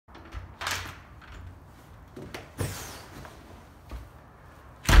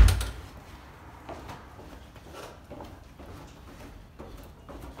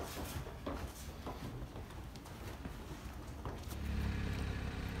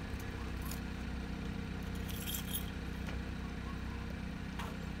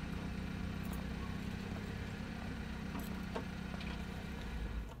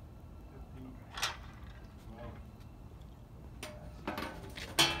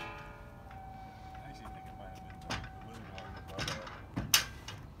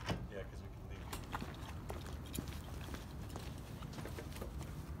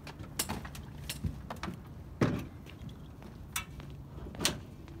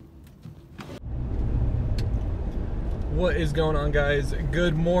What is going on, guys?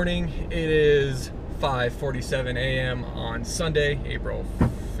 Good morning. It is 5:47 a.m. on Sunday, April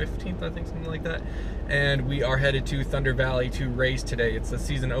 15th, I think, something like that. And we are headed to Thunder Valley to race today. It's the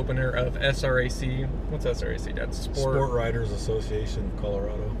season opener of SRAC. What's SRAC, Dad? Sport Riders Association of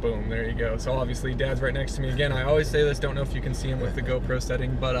Colorado. Boom, there you go. So obviously Dad's right next to me again. I always say this, don't know if you can see him with the GoPro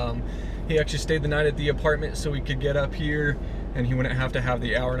setting, but he actually stayed the night at the apartment so we could get up here and he wouldn't have to have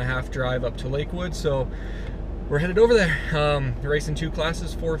the hour-and-a-half drive up to Lakewood. So we're headed over there. Racing two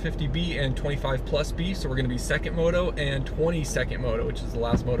classes, 450B and 25 plus B. So we're gonna be second moto and 22nd moto, which is the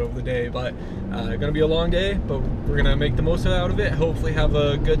last moto of the day. But gonna be a long day, but we're gonna make the most out of it. Hopefully have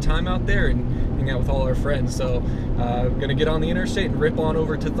a good time out there and hang out with all our friends. So we're gonna get on the interstate and rip on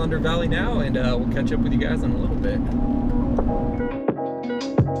over to Thunder Valley now, and we'll catch up with you guys in a little bit.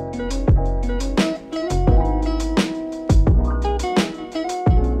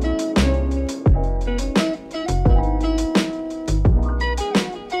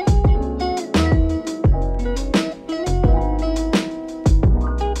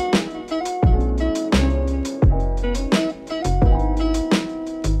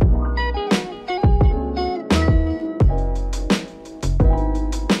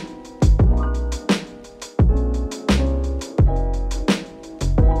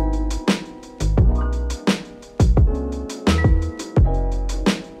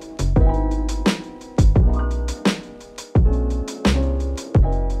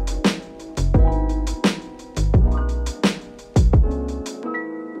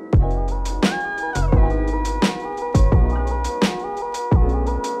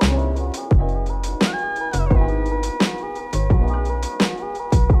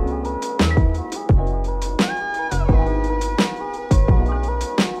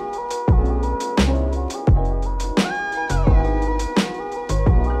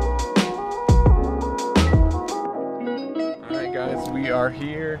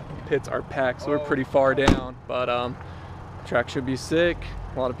 Here, pits are packed, so we're pretty far down, but track should be sick.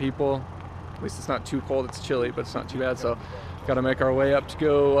 A lot of people, at least it's not too cold, it's chilly, but it's not too bad. So got to make our way up to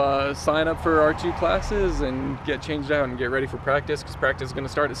go sign up for our two classes and get changed out and get ready for practice, because practice is going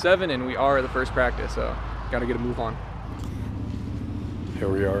to start at 7 and we are the first practice, so got to get a move on. Here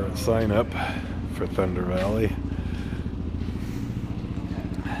we are at sign up for Thunder Valley.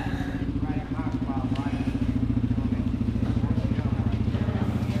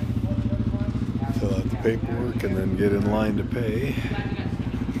 Fill out the paperwork and then get in line to pay.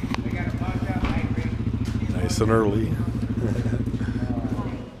 Nice and early.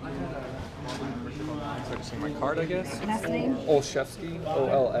 So just my card, I guess. Last name? Olszewski,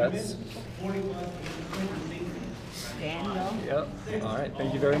 O-L-S. Daniel. Yep. All right.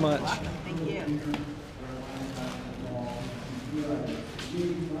 Thank you very much. Thank you.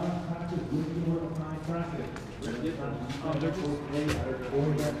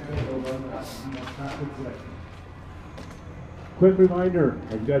 Quick reminder,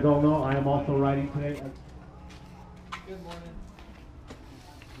 as you guys all know, I am also riding today. Good morning.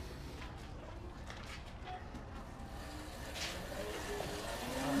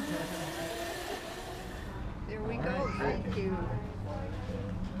 There we go. Thank you.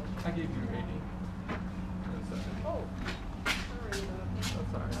 I gave you 80. Oh,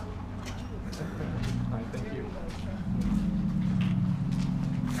 sorry. That's all right. All right, thank you.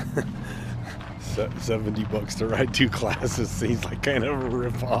 $70 to ride two classes seems like kind of a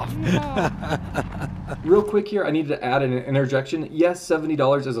rip-off. Real quick here, I needed to add an interjection. Yes,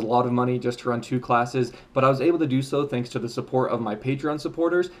 $70 is a lot of money just to run two classes, but I was able to do so thanks to the support of my Patreon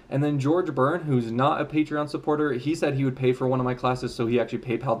supporters. And then George Byrne, who's not a Patreon supporter, he said he would pay for one of my classes, so he actually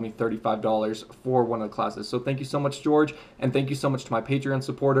PayPal'd me $35 for one of the classes. So thank you so much, George, and thank you so much to my Patreon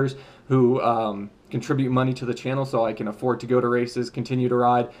supporters who contribute money to the channel so I can afford to go to races, continue to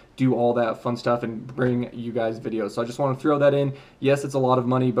ride, do all that fun stuff, and bring you guys videos. So I just want to throw that in. Yes, it's a lot of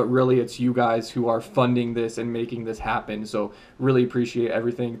money, but really it's you guys who are funding this and making this happen. So really appreciate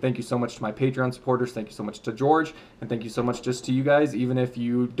everything. Thank you so much to my Patreon supporters. Thank you so much to George, and thank you so much just to you guys. Even if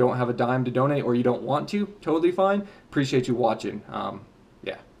you don't have a dime to donate or you don't want to, totally fine. Appreciate you watching.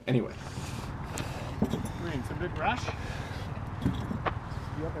 Yeah, anyway. We're in some big rush. Be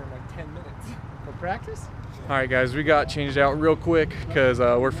up there in like 10 minutes. For practice? All right, guys, we got changed out real quick because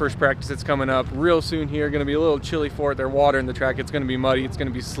we're first practice. It's coming up real soon here. Going to be a little chilly for it. They're watering the track. It's going to be muddy. It's going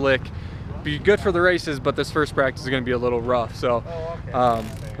to be slick. Be good for the races, but this first practice is going to be a little rough. So a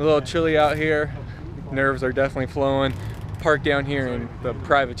little chilly out here. Nerves are definitely flowing. Parked down here in the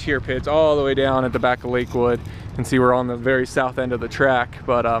privateer pits all the way down at the back of Lakewood. You can see we're on the very south end of the track.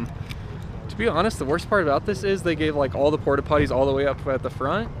 But to be honest, the worst part about this is they gave like all the porta potties all the way up at the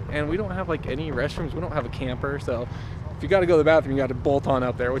front, and we don't have like any restrooms. We don't have a camper, so if you got to go to the bathroom, you got to bolt on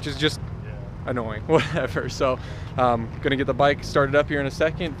up there, which is just annoying. Whatever. So gonna get the bike started up here in a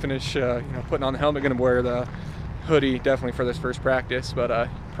second, finish you know, putting on the helmet. Gonna wear the hoodie definitely for this first practice, but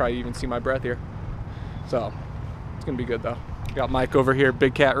probably even see my breath here. So it's gonna be good though. Got Mike over here,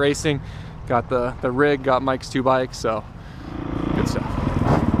 Big Cat Racing. Got the rig, got Mike's 2 bikes, so good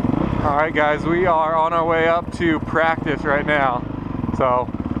stuff. All right guys, we are on our way up to practice right now. So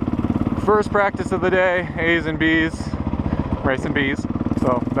first practice of the day, A's and B's, racing B's.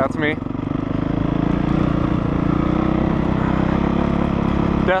 So that's me.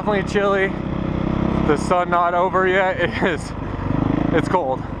 Definitely chilly. The sun not over yet. It's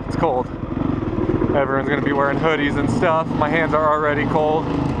cold. It's cold. Everyone's gonna be wearing hoodies and stuff. My hands are already cold.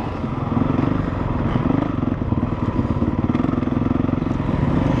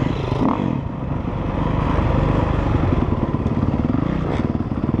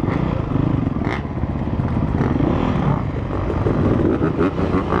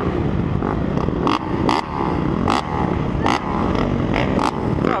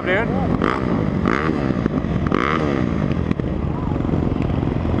 What's up, dude?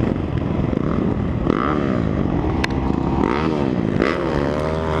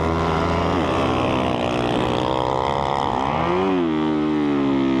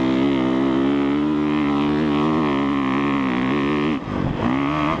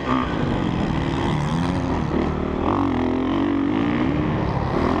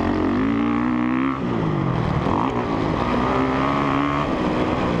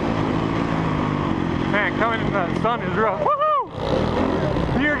 Man, coming in the sun is rough.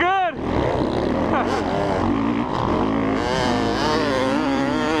 Woohoo! You're good!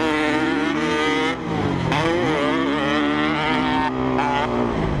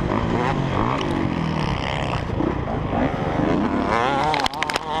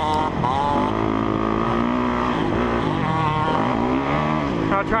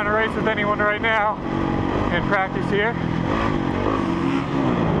 Not trying to race with anyone right now in practice here.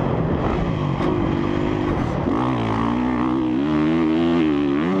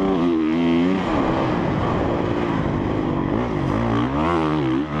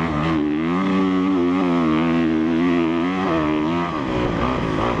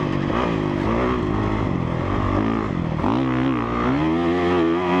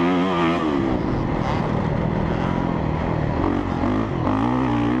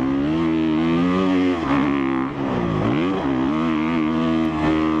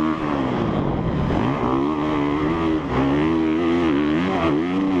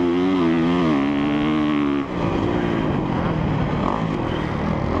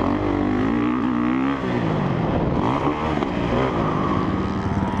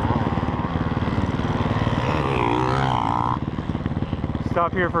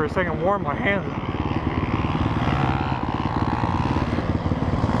 Stop here for a second, warm my hands up.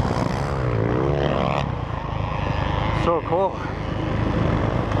 So cold.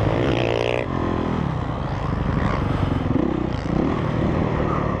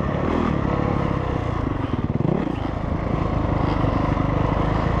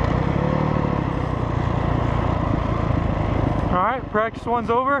 Alright, practice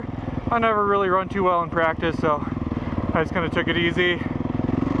one's over. I never really run too well in practice, so I just kind of took it easy.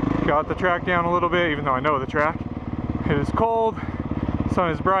 Got the track down a little bit, even though I know the track. It is cold, sun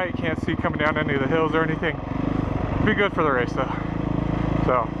is bright, can't see coming down any of the hills or anything. Be good for the race though.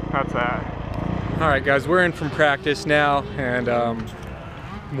 So that's that. All right guys, we're in from practice now and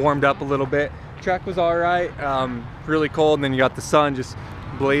warmed up a little bit. Track was all right, really cold, and then you got the sun just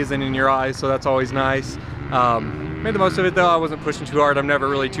blazing in your eyes, so that's always nice. Made the most of it though. I wasn't pushing too hard. I'm never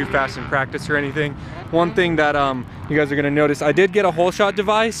really too fast in practice or anything. One thing that you guys are gonna notice, I did get a whole shot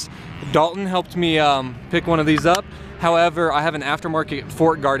device. Dalton helped me pick one of these up. However, I have an aftermarket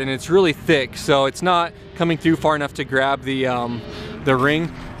fork guard and it's really thick, so it's not coming through far enough to grab the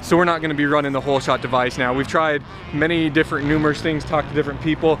ring. So we're not gonna be running the whole shot device now. We've tried many different numerous things, talked to different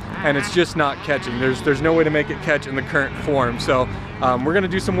people, and it's just not catching. There's no way to make it catch in the current form. So we're gonna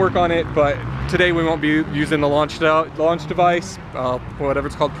do some work on it, but today we won't be using the launch device, whatever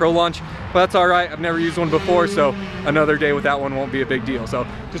it's called, Pro Launch, but that's all right. I've never used one before, so another day with that one won't be a big deal. So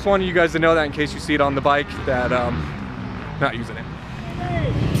just wanted you guys to know that in case you see it on the bike, that not using it.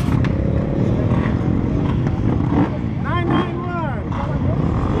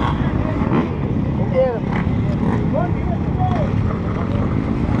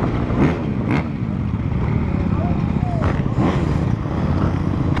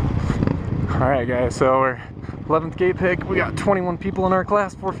 All right guys, so we're 11th gate pick. We got 21 people in our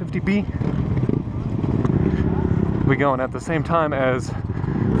class, 450B. We going at the same time as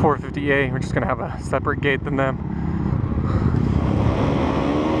 450A. We're just gonna have a separate gate than them.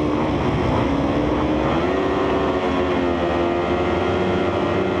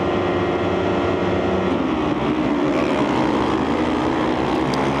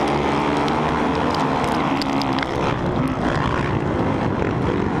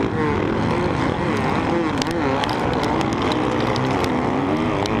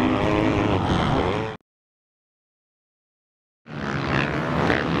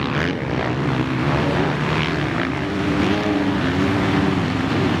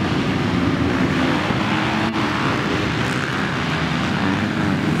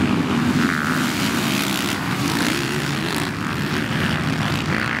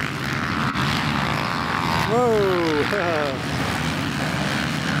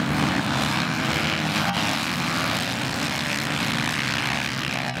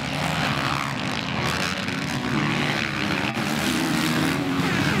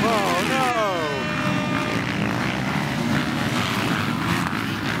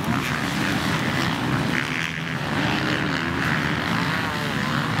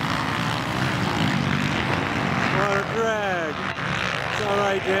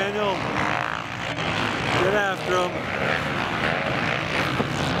 Daniel. Get after him.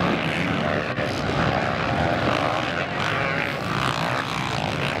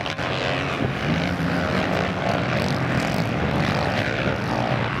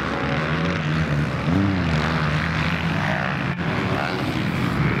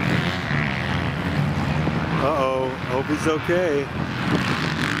 Uh-oh, hope he's okay.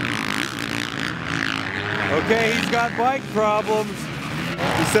 Okay, he's got bike problems.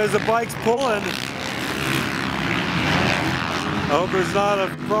 He says the bike's pulling. I hope there's not a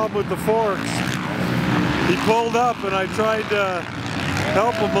problem with the forks. He pulled up and I tried to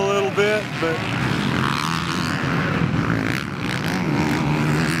help him a little bit, but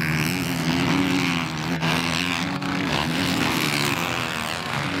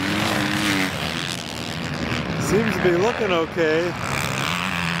seems to be looking okay.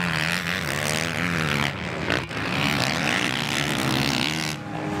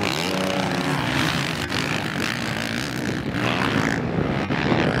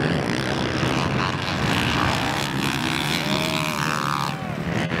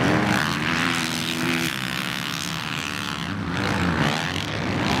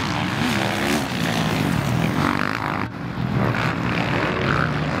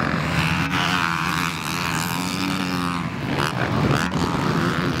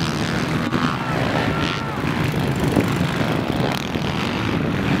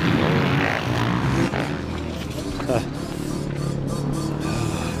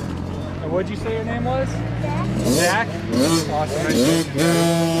 What'd you say your name was? Zach. Awesome.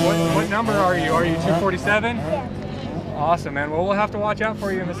 What number are you? Are you 247? Yeah. Awesome, man. Well, we'll have to watch out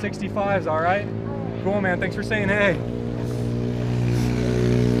for you in the 65s, all right? Cool, man. Thanks for saying hey.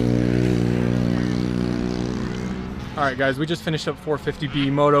 All right, guys. We just finished up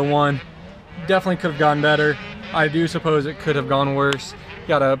 450B Moto 1. Definitely could have gone better. I do suppose it could have gone worse.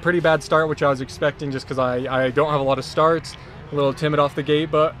 Got a pretty bad start, which I was expecting just because I don't have a lot of starts. A little timid off the gate,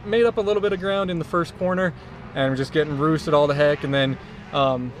 but made up a little bit of ground in the first corner and just getting roosted all the heck. And then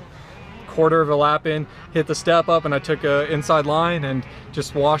quarter of a lap in, hit the step up and I took a inside line and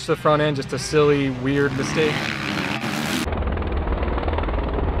just washed the front end. Just a silly, weird mistake.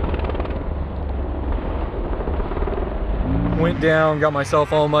 Went down, got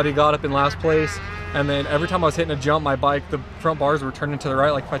myself all muddy, got up in last place. And then every time I was hitting a jump, my bike, the front bars were turning to the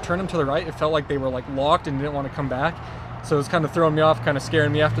right. Like if I turned them to the right, it felt like they were like locked and didn't want to come back. So it was kind of throwing me off, kind of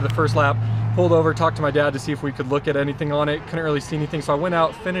scaring me. After the first lap, pulled over, talked to my dad to see if we could look at anything on it. Couldn't really see anything, so I went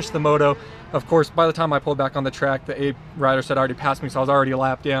out, finished the moto. Of course, by the time I pulled back on the track, the A rider said already passed me, so I was already a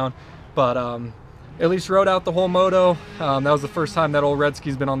lap down. But at least rode out the whole moto. That was the first time that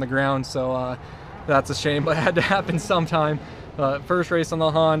Olszewski's been on the ground, so that's a shame, but it had to happen sometime. First race on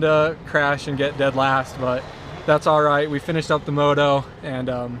the Honda, crash and get dead last, but that's all right. We finished up the moto, and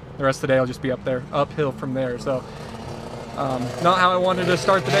the rest of the day I'll just be up there, uphill from there. So. Not how I wanted to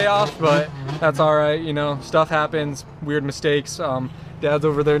start the day off, but that's all right. You know, stuff happens, weird mistakes. Dad's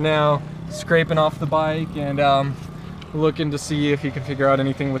over there now, scraping off the bike and looking to see if he can figure out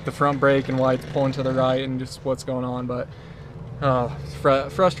anything with the front brake and why it's pulling to the right and just what's going on. But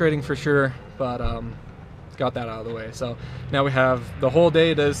it's frustrating for sure, but got that out of the way. So now we have the whole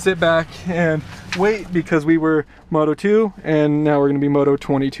day to sit back and wait because we were Moto 2 and now we're going to be Moto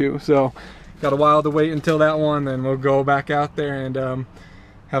 22. So got a while to wait until that one, then we'll go back out there and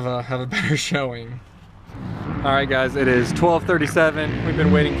have a better showing. All right, guys, it is 12:37. We've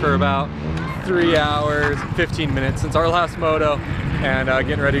been waiting for about 3 hours, 15 minutes since our last moto, and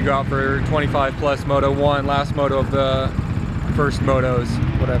getting ready to go out for 25 plus Moto 1, last moto of the first motos,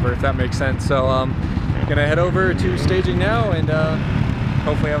 whatever, if that makes sense. So gonna head over to staging now and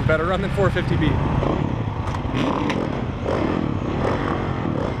hopefully have a better run than 450B.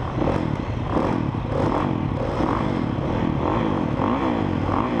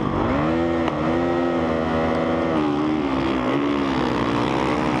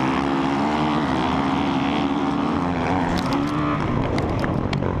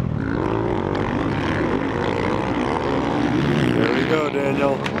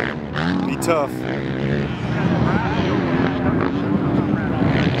 Daniel, be tough.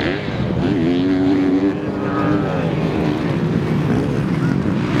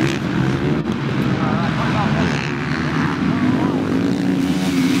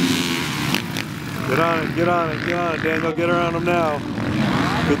 Get on it, get on it, get on it, Daniel. Get around him now.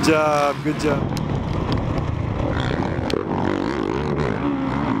 Good job, good job.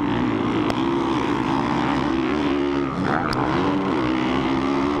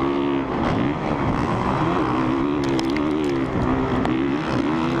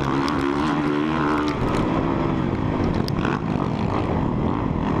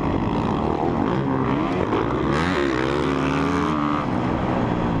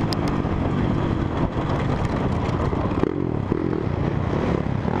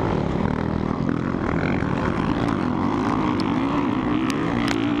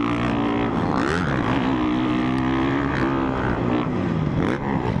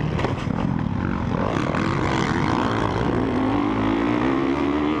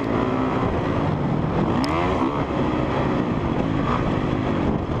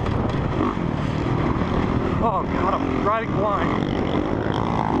 Oh God, I'm riding blind.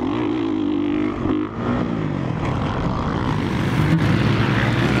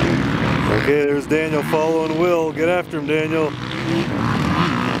 Okay, there's Daniel following Will. Get after him, Daniel.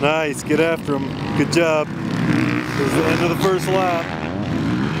 Nice, get after him. Good job. This is the end of the first lap.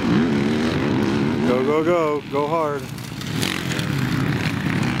 Go, go, go. Go hard.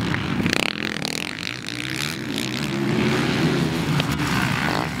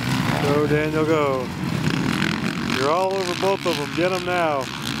 Go, Daniel, go. You're all over both of them. Get them now.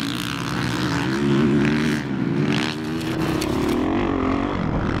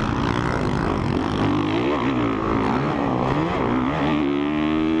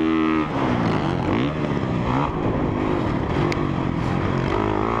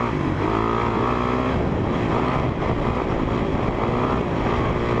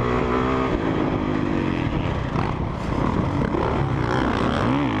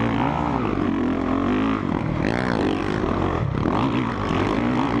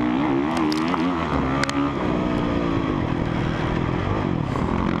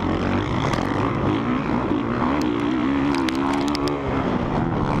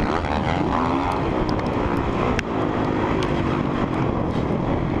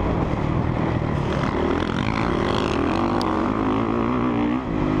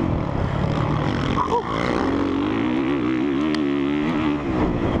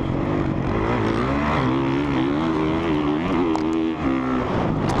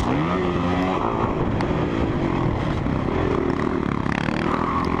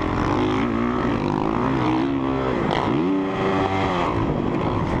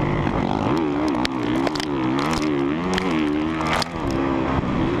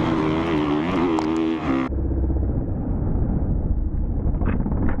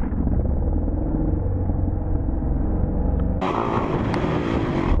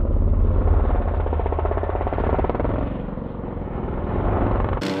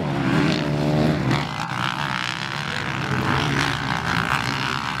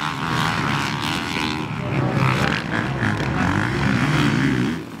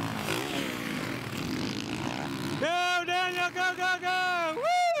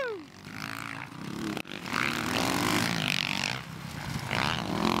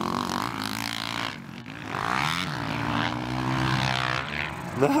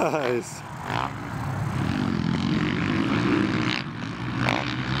 Nice.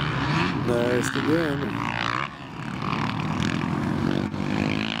 Nice again.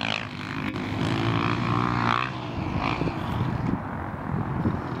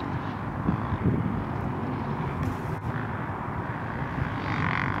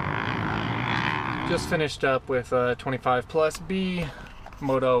 Just finished up with 25 plus B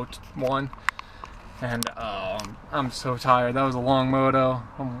Moto 1, and I'm so tired. That was a long moto.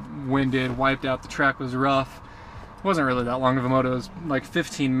 I'm winded, wiped out. The track was rough. wasn't really that long of a moto. It was like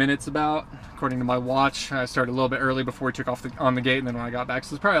 15 minutes about, according to my watch. I started a little bit early before we took off on the gate, and then when I got back,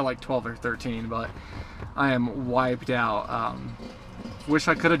 so it's probably like 12 or 13, but I am wiped out. Wish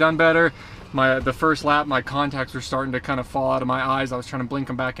I could have done better. The first lap, my contacts were starting to kind of fall out of my eyes. I was trying to blink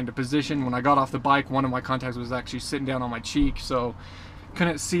them back into position. When I got off the bike, one of my contacts was actually sitting down on my cheek, so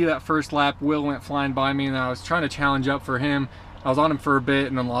couldn't see that first lap. Will went flying by me, and I was trying to challenge up for him. I was on him for a bit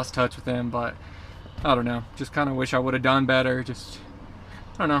and then lost touch with him, but I don't know. Just kind of wish I would have done better. Just,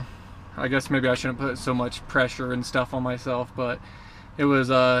 I don't know. I guess maybe I shouldn't put so much pressure and stuff on myself, but it was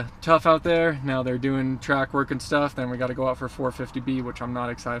tough out there. Now they're doing track work and stuff. Then we got to go out for 450B, which I'm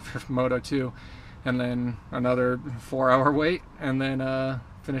not excited for Moto 2. And then another 4-hour wait, and then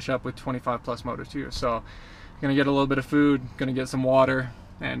finish up with 25 plus Moto 2. So gonna get a little bit of food, gonna get some water,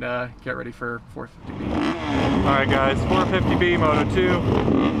 and get ready for 450B. All right guys, 450B Moto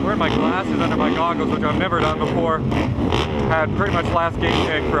 2. Wearing my glasses under my goggles, which I've never done before. Had pretty much last game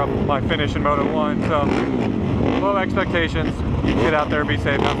pick for my finish in Moto 1, so low expectations. Get out there, be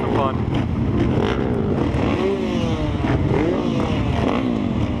safe, have some fun.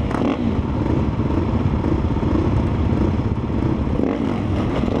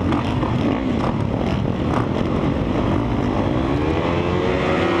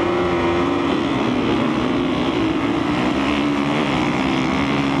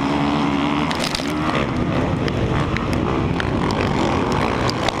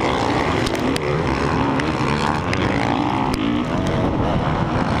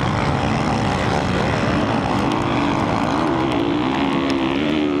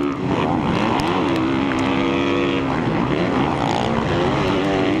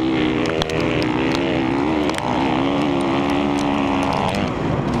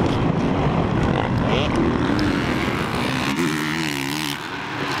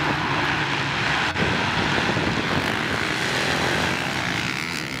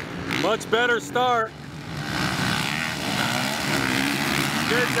 Much better start.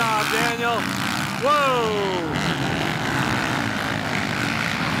 Good job, Daniel. Whoa!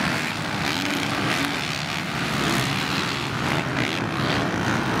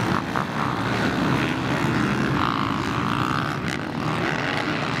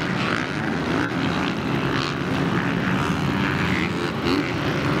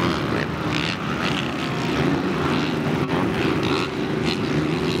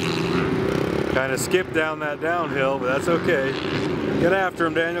 Kind of skipped down that downhill, but that's okay. Get after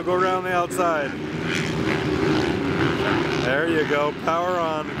him, Daniel. Go around the outside. There you go. Power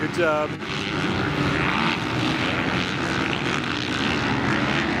on. Good job.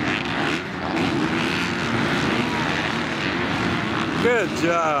 Good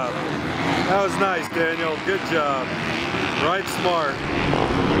job. That was nice, Daniel. Good job. Right smart.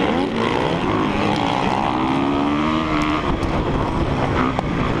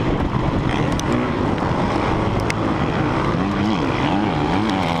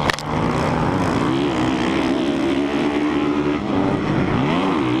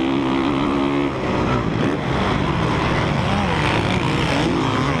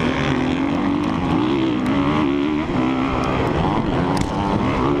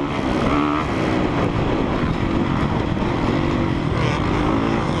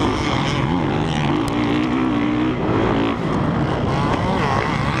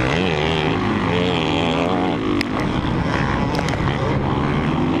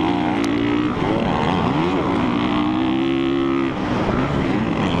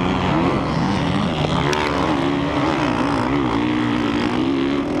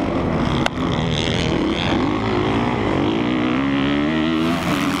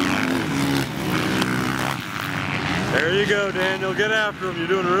 There you go, Daniel. Get after him. You're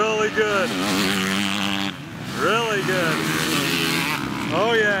doing really good. Really good.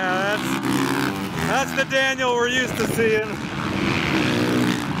 Oh yeah, that's the Daniel we're used to seeing.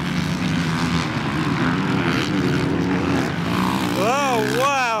 Oh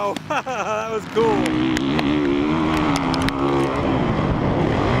wow, that was cool.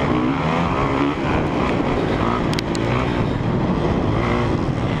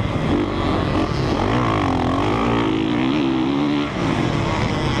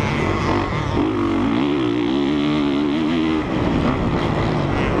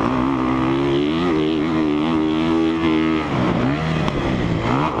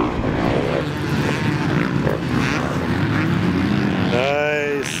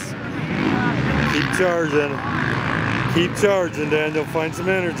 Keep charging, Daniel. Find some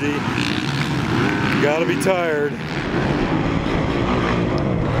energy. You gotta be tired.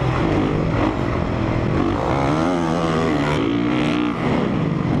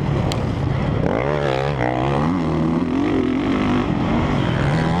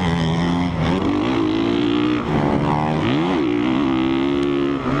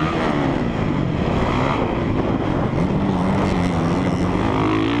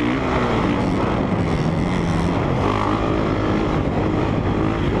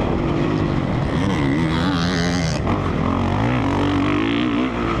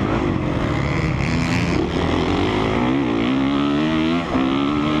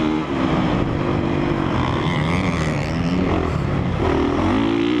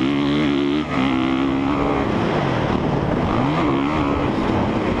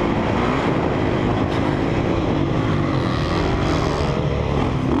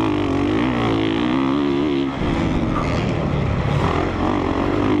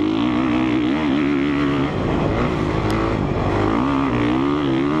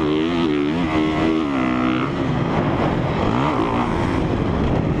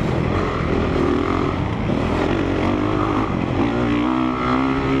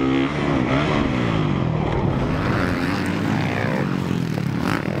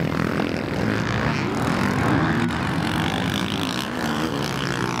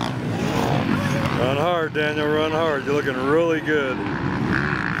 hard, Daniel, run hard. You're looking really good.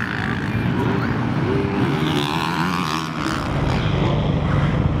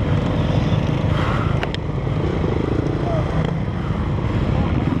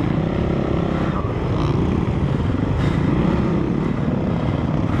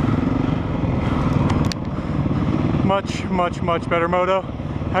 Much better moto.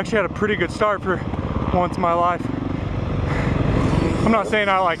 Actually had a pretty good start for once in my life. I'm not saying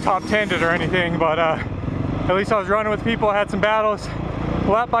I like top 10'd it or anything, but at least I was running with people, I had some battles.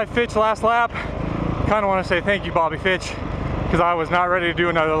 Lap by Fitch last lap. Kind of want to say thank you, Bobby Fitch, because I was not ready to do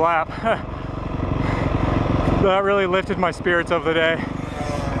another lap. That really lifted my spirits of the day.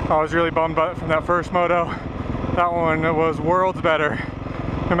 I was really bummed from that first moto. That one was worlds better.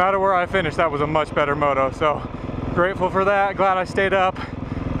 No matter where I finished, that was a much better moto. So grateful for that. Glad I stayed up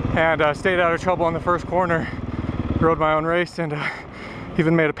and stayed out of trouble in the first corner. Rode my own race and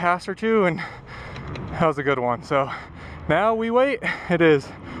even made a pass or two, and that was a good one. So now we wait. It is,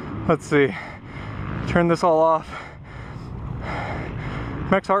 let's see, turn this all off.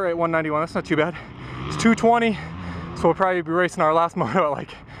 Max heart rate 191, that's not too bad. It's 220, so we'll probably be racing our last moto at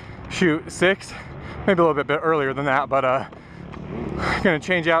like, shoot, 6, maybe a little bit earlier than that, but gonna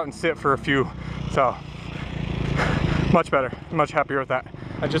change out and sit for a few. So much better, much happier with that.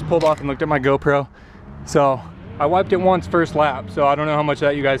 I just pulled off and looked at my GoPro. So I wiped it once first lap, so I don't know how much of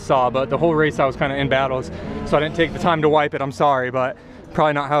that you guys saw, but the whole race I was kind of in battles, so I didn't take the time to wipe it. I'm sorry, but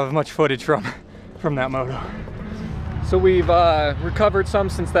probably not have much footage from that moto. So we've recovered some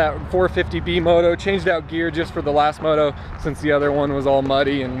since that 450B moto, changed out gear just for the last moto since the other one was all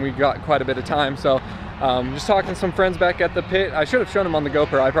muddy and we got quite a bit of time. So just talking to some friends back at the pit. I should have shown him on the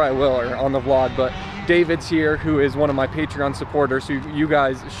GoPro, I probably will, or on the vlog, but David's here, who is one of my Patreon supporters, who you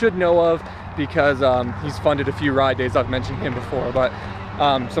guys should know of because he's funded a few ride days. I've mentioned him before, but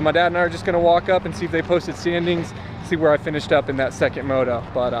so my dad and I are just gonna walk up and see if they posted standings, see where I finished up in that second moto.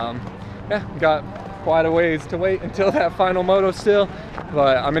 But yeah, got quite a ways to wait until that final moto still,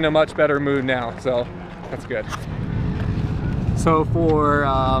 but I'm in a much better mood now, so that's good. So for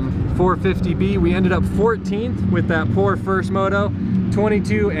 450B, we ended up 14th with that poor first moto,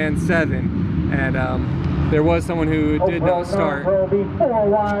 22 and 7. And there was someone who did not start. So,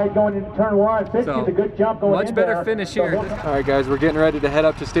 much better finish here. All right, guys, we're getting ready to head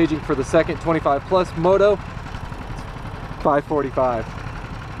up to staging for the second 25 plus moto. 5:45.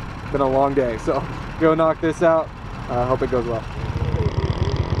 Been a long day, so go knock this out. Hope it goes well.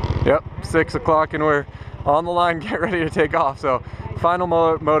 Yep, 6 o'clock and we're on the line, get ready to take off. So final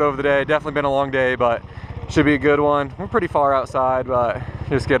moto of the day. Definitely been a long day, but should be a good one. We're pretty far outside, but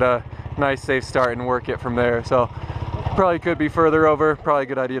just get a nice safe start and work it from there. So probably could be further over, probably a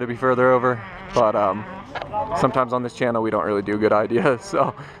good idea to be further over, but sometimes on this channel we don't really do good ideas,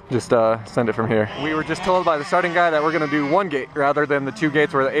 so just send it from here. We were just told by the starting guy that we're gonna do one gate rather than the 2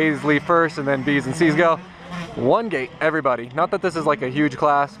 gates where the A's leave first and then B's and C's go. One gate, everybody. Not that this is like a huge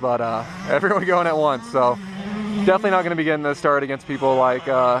class, but everyone going at once. So definitely not gonna be getting the start against people like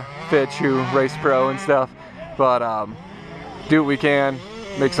Fitch, who race pro and stuff, but do what we can,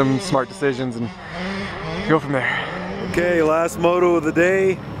 make some smart decisions and go from there. Okay, last moto of the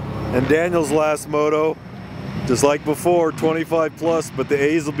day and Daniel's last moto. Just like before, 25 plus, but the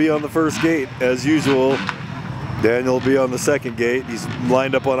A's will be on the first gate as usual. Daniel will be on the second gate. He's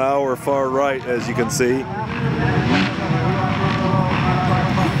lined up on our far right, as you can see.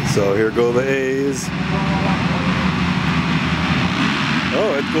 So here go the A's.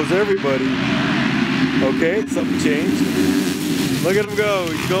 Oh, it goes everybody. Okay, something changed. Look at him go,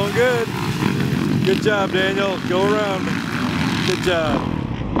 he's going good. Good job, Daniel, go around. Good job.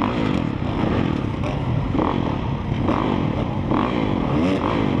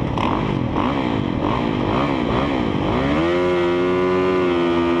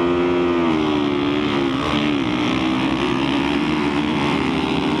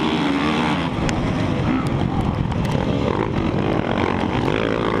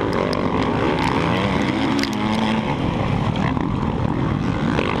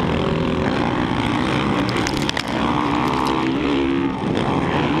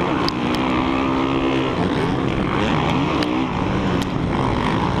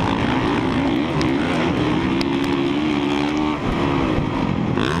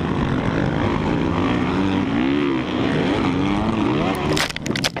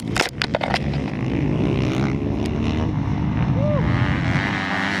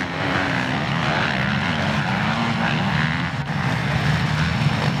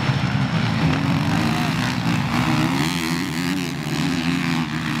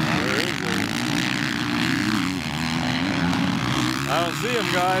 I don't see him,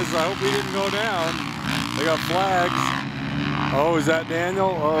 guys. I hope he didn't go down. They got flags. Oh, is that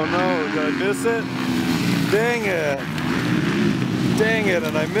Daniel? Oh no, did I miss it? Dang it. Dang it,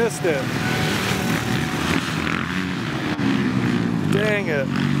 and I missed it. Dang it.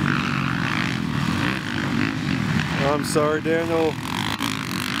 I'm sorry, Daniel.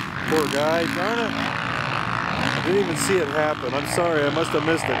 Poor guy, darn it. I didn't even see it happen. I'm sorry, I must have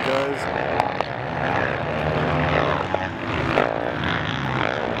missed it, guys.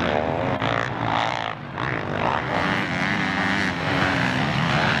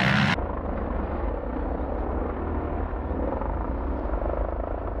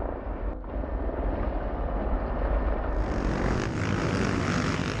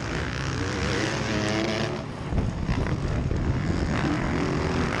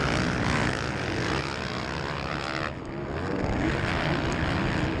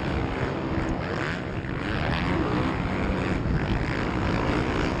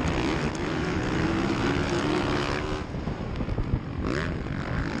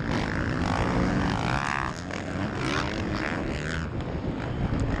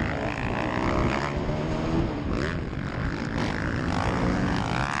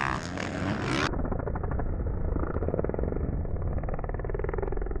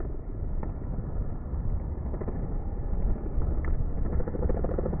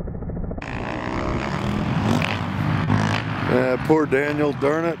 Poor Daniel,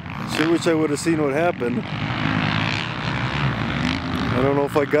 darn it. Sure wish I would have seen what happened. I don't know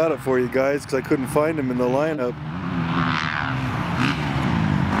if I got it for you guys because I couldn't find him in the lineup.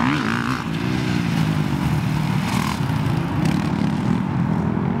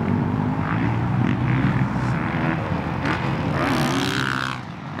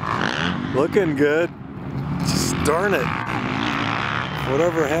 Looking good. Just darn it.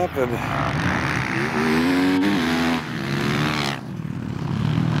 Whatever happened.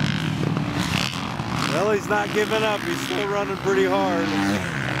 Well, he's not giving up. He's still running pretty hard.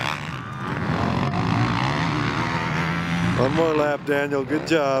 One more lap, Daniel. Good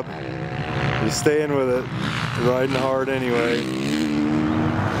job. He's staying with it. Riding hard anyway.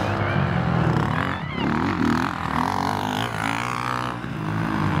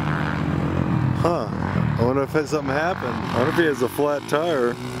 Huh. I wonder if something happened. I wonder if he has a flat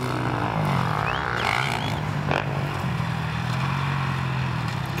tire.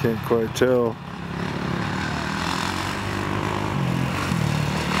 Can't quite tell.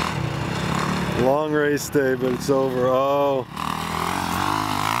 Long race day, but it's over. Oh.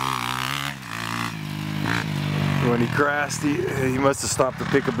 When he crashed, he must have stopped to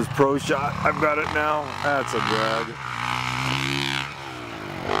pick up his pro shot. I've got it now. That's a drag.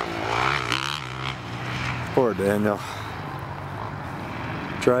 Poor Daniel.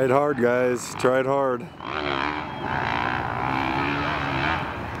 Tried hard, guys. Tried hard.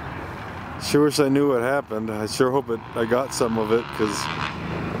 Sure wish I knew what happened. I sure hope I got some of it, because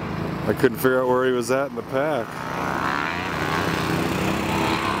I couldn't figure out where he was at in the pack.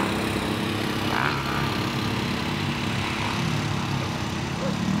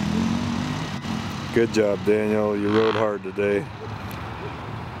 Good job, Daniel. You rode hard today.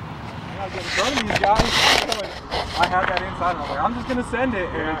 I was in front of these guys. I had that inside. I was like, I'm just gonna send it,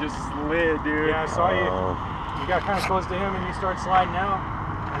 and it just slid, dude. Yeah, I saw you. You got kind of close to him, and you start sliding out,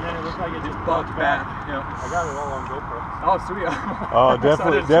 and then it looked like it just bucked back. Yeah. I got it all on GoPro. Oh, sweet. Oh,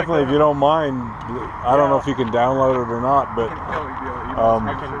 definitely. If you don't mind, I don't know if you can download it or not, but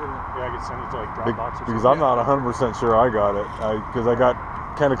I could send it to like Dropbox or because I'm not 100% sure I got it, because I got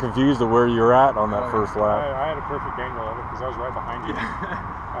kind of confused of where you were at on that first lap. I had a perfect angle of it because I was right behind you.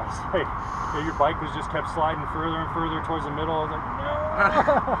 I was like, your bike was just kept sliding further and further towards the middle. I was like, no.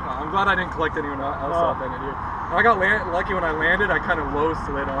 I'm glad I didn't collect anyone else off that at you. I got lucky when I landed. I kind of low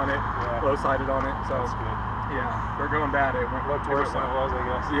slid on it, low sided on it. So that's good. Yeah, we're going bad. It looked worse than it was, I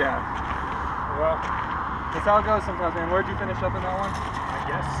guess. Yeah. Well, that's how it goes sometimes, man. Where'd you finish up in that one? I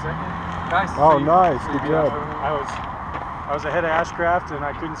guess second. Nice. Oh, nice. Good job. I was ahead of Ashcraft and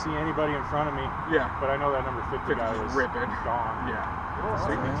I couldn't see anybody in front of me. Yeah. But I know that number 50 guy was ripping. Gone. Yeah.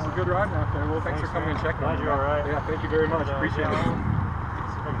 Sweet. It's a good ride out there. Well, thanks for coming and checking. Glad you're all right. Yeah, thank you very much. Appreciate it.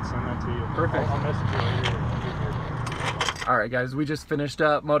 I can send that to you. Perfect. I'll message you later. Alright guys, we just finished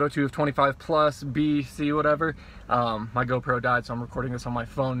up Moto 2 of 25 plus, B, C, whatever. My GoPro died, so I'm recording this on my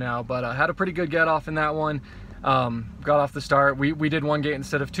phone now, but I had a pretty good get off in that one. Got off the start. We did one gate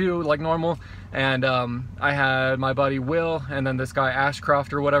instead of two like normal, and I had my buddy Will and then this guy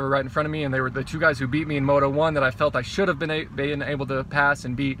Ashcroft or whatever right in front of me, and they were the two guys who beat me in Moto 1 that I felt I should have been able to pass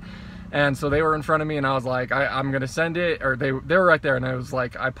and beat. And so they were in front of me, and I was like, I'm gonna send it, or they were right there, and I was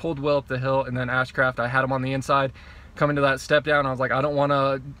like, I pulled Will up the hill, and then Ashcraft, I had him on the inside, coming to that step down, I was like, I don't want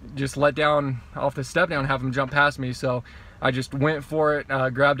to just let down off the step down and have him jump past me. So I just went for it,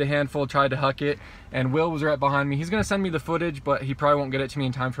 grabbed a handful, tried to huck it, and Will was right behind me. He's gonna send me the footage, but he probably won't get it to me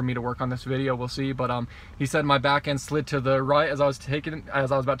in time for me to work on this video. We'll see. But he said my back end slid to the right as I was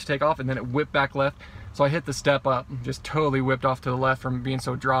about to take off, and then it whipped back left. So I hit the step up, just totally whipped off to the left from being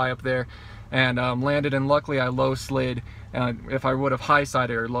so dry up there, and landed. And luckily I low slid. If I would have high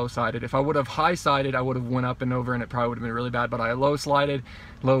sided or low sided, if I would have high sided, I would have went up and over, and it probably would have been really bad. But I low sided.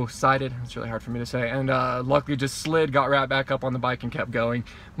 It's really hard for me to say. And luckily just slid, got right back up on the bike, and kept going.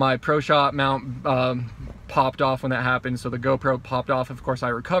 My Pro Shot mount popped off when that happened, so the GoPro popped off. Of course I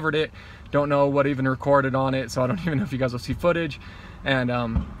recovered it. Don't know what even recorded on it, so I don't even know if you guys will see footage. And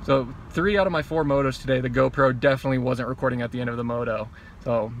so 3 out of my 4 motos today, the GoPro definitely wasn't recording at the end of the moto.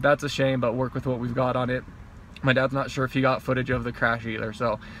 So that's a shame, but work with what we've got on it. My dad's not sure if he got footage of the crash either,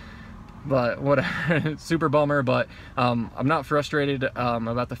 so, but whatever. Super bummer. But I'm not frustrated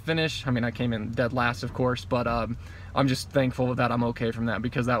about the finish. I mean, I came in dead last, of course, but I'm just thankful that I'm okay from that,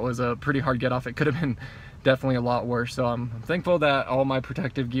 because that was a pretty hard get off. It could have been definitely a lot worse. So I'm thankful that all my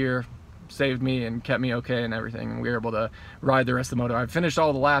protective gear saved me and kept me okay and everything, and we were able to ride the rest of the moto. I finished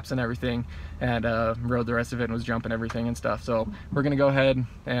all the laps and everything, and rode the rest of it and was jumping everything and stuff. So we're gonna go ahead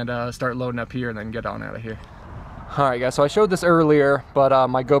and start loading up here and then get on out of here. Alright guys, so I showed this earlier, but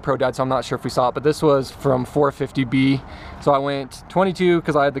my GoPro died, so I'm not sure if we saw it, but this was from 450B. So I went 22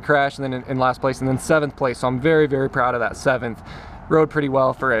 because I had the crash, and then in last place, and then 7th place. So I'm very, very proud of that 7th. Rode pretty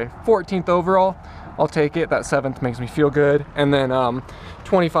well for a 14th overall. I'll take it. That 7th makes me feel good. And then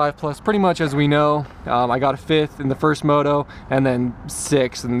 25 plus, pretty much as we know. I got a 5th in the first moto, and then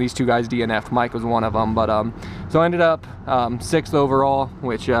 6th, and these 2 guys DNF'd. Mike was one of them, but so I ended up 6th overall,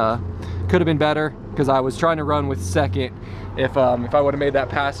 which could have been better, because I was trying to run with 2nd if I would have made that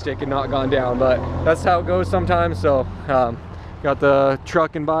pass stick and not gone down, but that's how it goes sometimes. So got the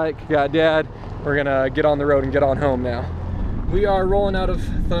truck and bike, got Dad. We're gonna get on the road and get on home now. We are rolling out of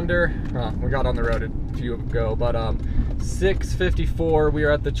Thunder. Well, we got on the road a few ago, but 6:54. We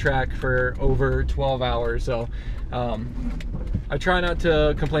were at the track for over 12 hours. So I try not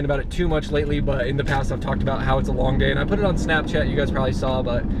to complain about it too much lately, but in the past I've talked about how it's a long day, and I put it on Snapchat, you guys probably saw,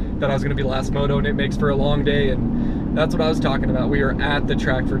 but that I was gonna be last moto and it makes for a long day, and that's what I was talking about. We were at the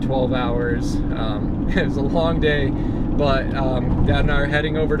track for 12 hours. It was a long day, but Dad and I are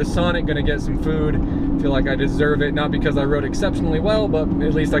heading over to Sonic, gonna get some food. Feel like I deserve it, not because I rode exceptionally well, but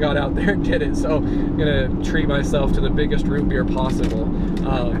at least I got out there and did it. So I'm gonna treat myself to the biggest root beer possible.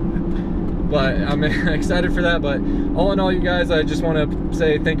 But I'm excited for that. But all in all, you guys, I just want to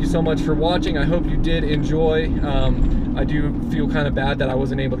say thank you so much for watching. I hope you did enjoy. I do feel kind of bad that I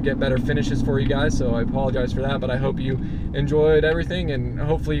wasn't able to get better finishes for you guys, so I apologize for that. But I hope you enjoyed everything, and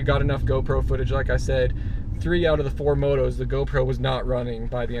hopefully you got enough GoPro footage. Like I said, 3 out of the 4 motos, the GoPro was not running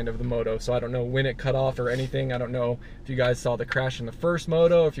by the end of the moto, so I don't know when it cut off or anything. I don't know if you guys saw the crash in the first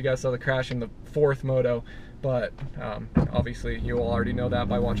moto, or if you guys saw the crash in the 4th moto, but obviously you all already know that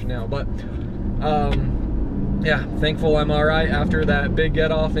by watching now. But yeah, thankful I'm all right after that big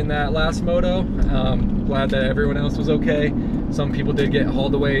get off in that last moto. Glad that everyone else was okay. Some people did get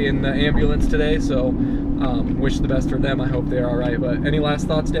hauled away in the ambulance today, so wish the best for them. I hope they're all right. But any last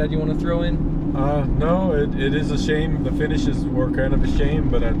thoughts, Dad, you want to throw in? No, it is a shame. The finishes were kind of a shame,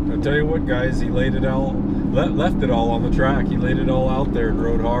 but I tell you what, guys, he laid it all, left it all on the track. He laid it all out there and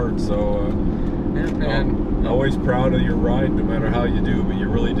rode hard. So I'm always proud of your ride, no matter how you do, but you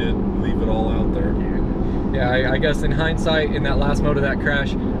really did leave it all out there. Yeah, I guess in hindsight, in that last moto, that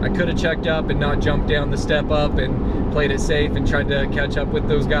crash, I could have checked up and not jumped down the step up and played it safe and tried to catch up with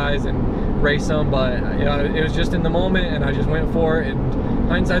those guys and race them. But you know, it was just in the moment, and I just went for it. And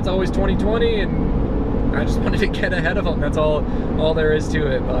hindsight's always 20/20, and I just wanted to get ahead of them. That's all there is to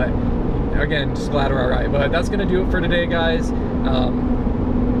it. But again, just glad we're all right. But that's gonna do it for today, guys.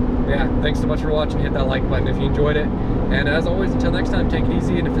 Yeah, thanks so much for watching. Hit that like button if you enjoyed it. And as always, until next time, take it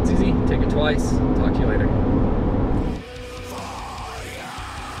easy, and if it's easy, take it twice. Talk to you later.